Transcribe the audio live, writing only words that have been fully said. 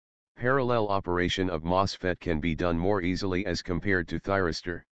Parallel operation of MOSFET can be done more easily as compared to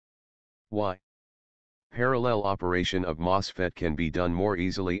thyristor. Why? Parallel operation of MOSFET can be done more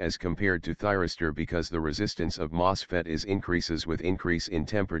easily as compared to thyristor because the resistance of MOSFET increases with increase in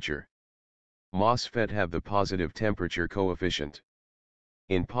temperature. MOSFET have the positive temperature coefficient.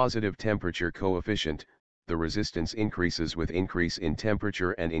 In positive temperature coefficient, the resistance increases with increase in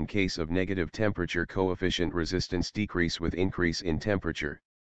temperature, and in case of negative temperature coefficient, resistance decrease with increase in temperature.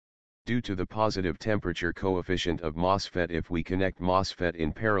 Due to the positive temperature coefficient of MOSFET, if we connect MOSFET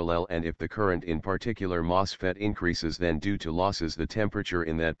in parallel and if the current in particular MOSFET increases, then due to losses the temperature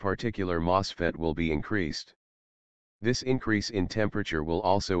in that particular MOSFET will be increased. This increase in temperature will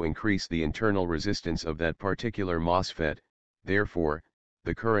also increase the internal resistance of that particular MOSFET, therefore,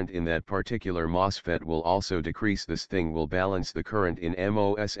 the current in that particular MOSFET will also decrease. This thing will balance the current in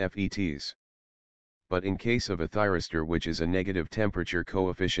MOSFETs. But in case of a thyristor, which is a negative temperature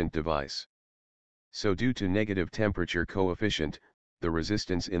coefficient device. So due to negative temperature coefficient, the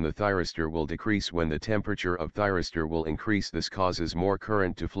resistance in the thyristor will decrease when the temperature of thyristor will increase. This causes more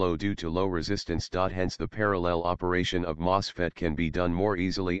current to flow due to low resistance. Hence the parallel operation of MOSFET can be done more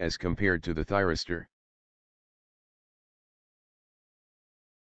easily as compared to the thyristor.